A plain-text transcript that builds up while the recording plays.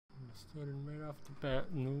Starting right off the bat,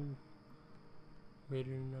 no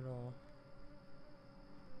waiting at all.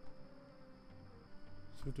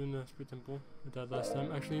 So we're doing the Spirit Temple with that last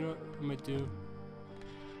time. Actually, you know what I might do?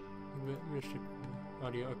 I'm gonna check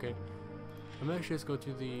audio, okay. I might actually just go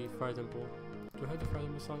to the Fire Temple. Do I have the Fire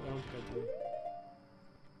Temple song? I don't think I do.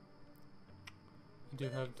 I do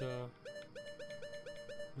have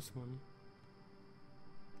this one.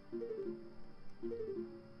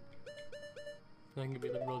 That can be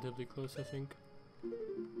relatively close, I think.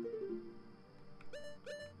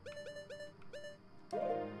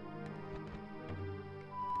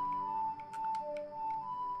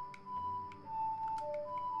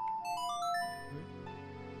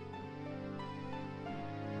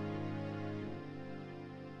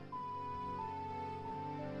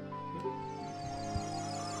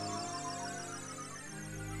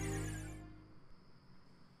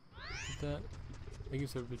 That I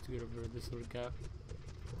guess I'm able to get over this little gap.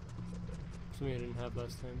 Something I didn't have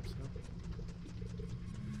last time, so.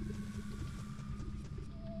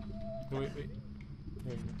 No, wait. There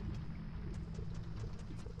you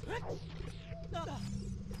go. Alright,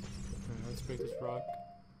 let's break this rock.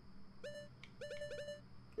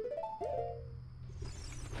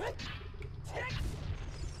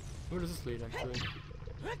 Where does this lead, actually?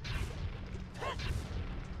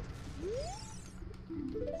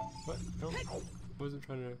 What? No. I wasn't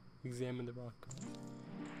trying to examine the rock.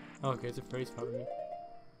 Oh, okay, it's a phrase fountain.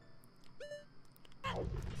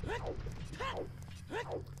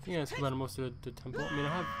 Yeah, that's about most of the temple. I mean,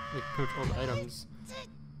 I have like pretty much all the items.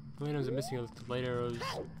 The only items I'm missing are the light arrows.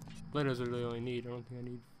 Light arrows are really all I need. I don't think I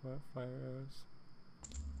need fire arrows.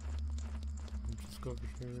 I'll just go over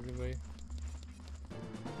here anyway.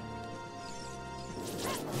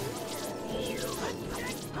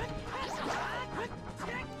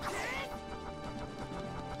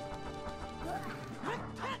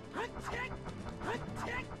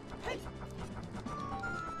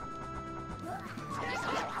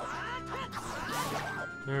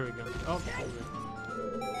 There we go. Oh,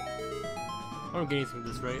 I don't get anything from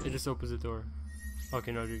this, right? It just opens the door.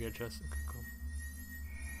 Okay, no, you get a chest. Okay, cool.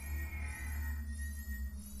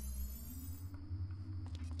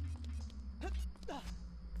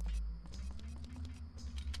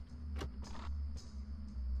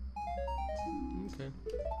 Okay.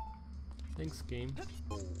 Thanks, game.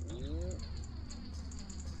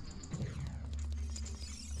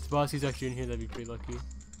 This boss is actually in here, that'd be pretty lucky.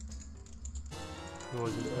 What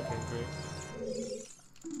was it? Okay, great.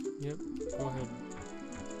 Yep, go ahead.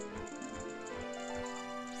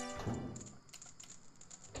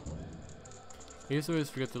 I used to always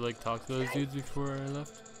forget to like talk to those dudes before I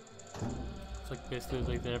left. It's like basically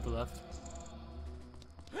like they never left.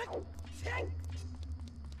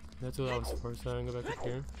 That's what I was for, so I'm gonna go back up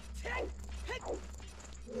here.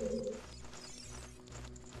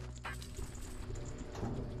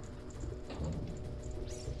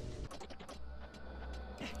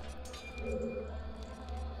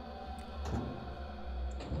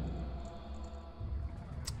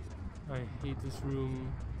 I hate this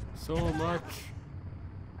room so much.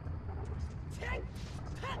 Can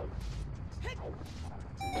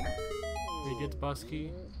you get the boss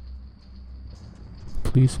key?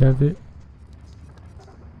 Please have it.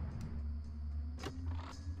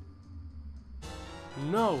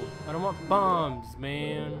 No! I don't want bombs,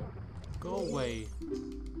 man! Go away.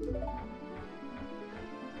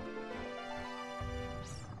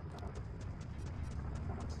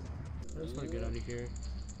 I just want to get out of here.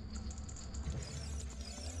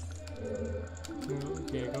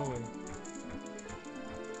 Okay, go away.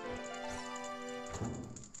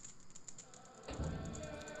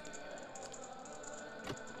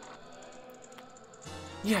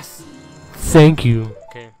 Yes! Thank you!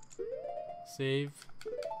 Okay. Save.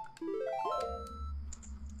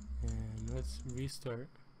 And let's restart.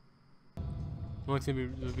 Only thing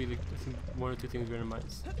will be like, I think one or two things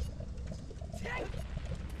randomized.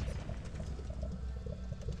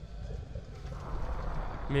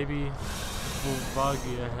 Maybe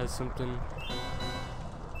Volvagia has something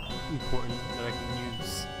important that I can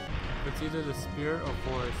use. It's either the spirit or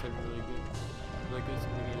forest that'd be really good. I like this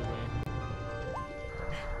something either way.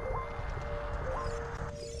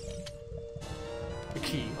 The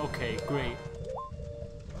key, okay, great.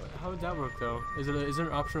 How would that work though? Is there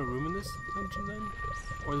an optional room in this dungeon then?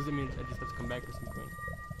 Or does it mean I just have to come back at some point?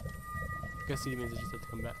 I guess it means I just have to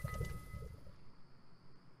come back.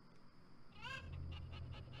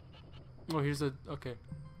 Oh, here's a, okay.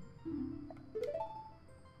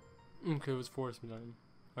 Okay, it was forest medallion.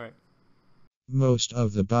 Alright. Most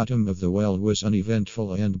of the bottom of the well was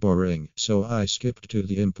uneventful and boring, so I skipped to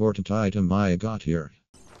the important item I got here.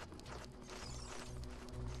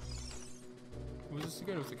 What was this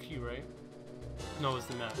again? It was a key, right? No, it was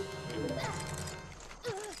the map. Right?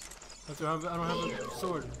 I don't have a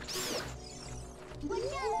sword.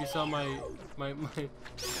 You saw my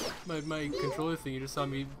controller thing. You just saw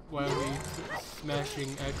me wildly smashing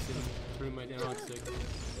X and through my analog stick.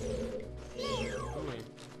 Oh wait.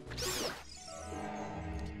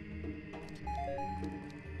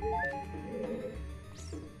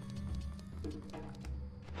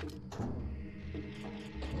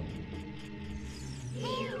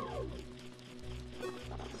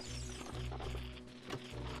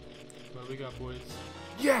 What we got, boys?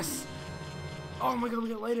 Yes! Oh my god, we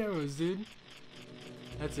got light arrows, dude.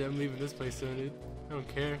 That's it, I'm leaving this place soon, dude. I don't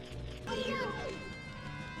care. Hate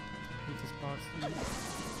this boss, dude.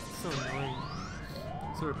 It's so annoying.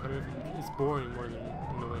 It's so repetitive. It's boring more than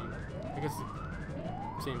annoying. I guess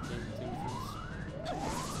the same thing, same difference.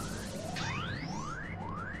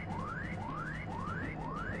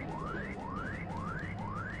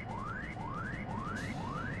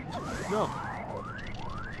 No!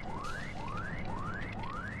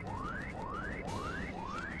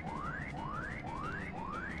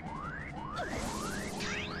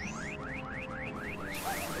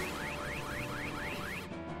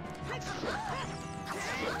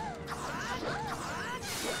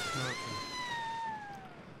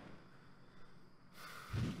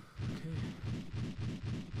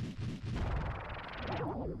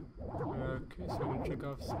 Okay, so we can check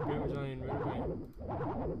off Great Medallion right away.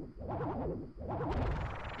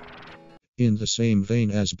 In the same vein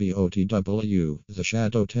as BOTW, the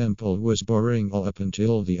Shadow Temple was boring all up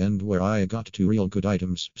until the end where I got to real good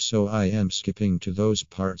items, so I am skipping to those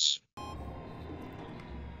parts.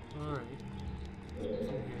 Alright.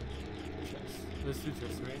 Chest. Let's do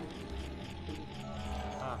this, right?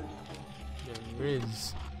 Ah. There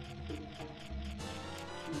is.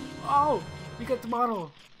 Oh! We got the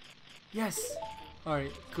model! Yes!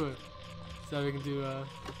 Alright, good. So we can do,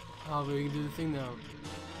 we can do the thing now.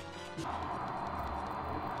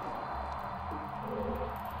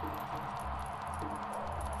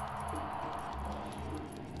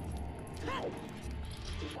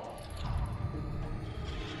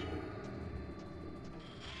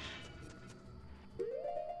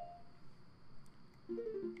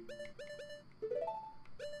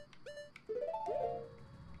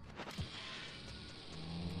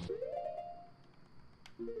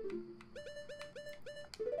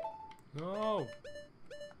 No!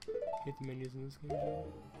 Hate the menus in this game, dude.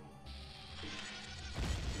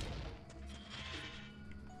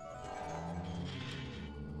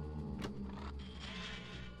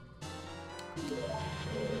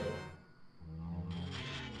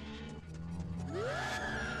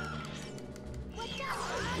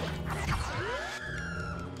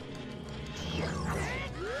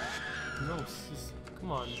 No, sis,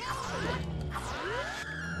 come on.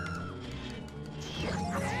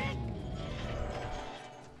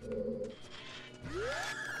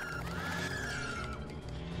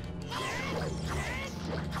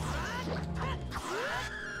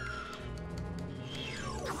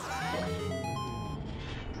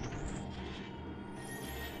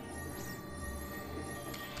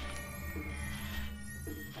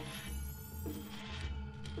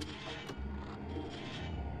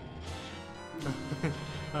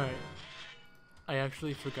 Alright. I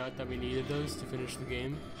actually forgot that we needed those to finish the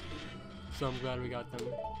game, so I'm glad we got them.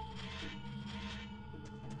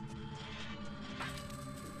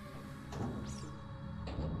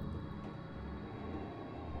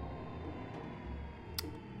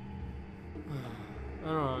 I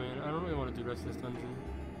don't know, man. I don't really want to do the rest of this dungeon.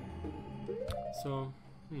 So,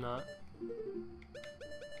 I'm not.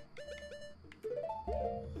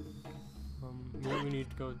 We need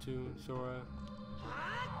to go to Sora.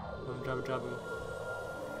 Jabu Jabu.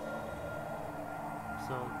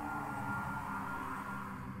 So.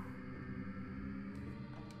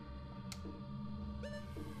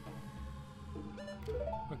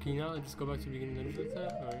 Okay, now let's just go back to the beginning and finish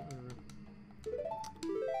that? Alright, whatever.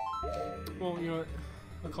 Well, you know what?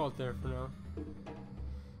 I'll call it there for now.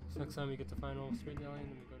 So next time we get the final straight medallion,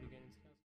 then we go to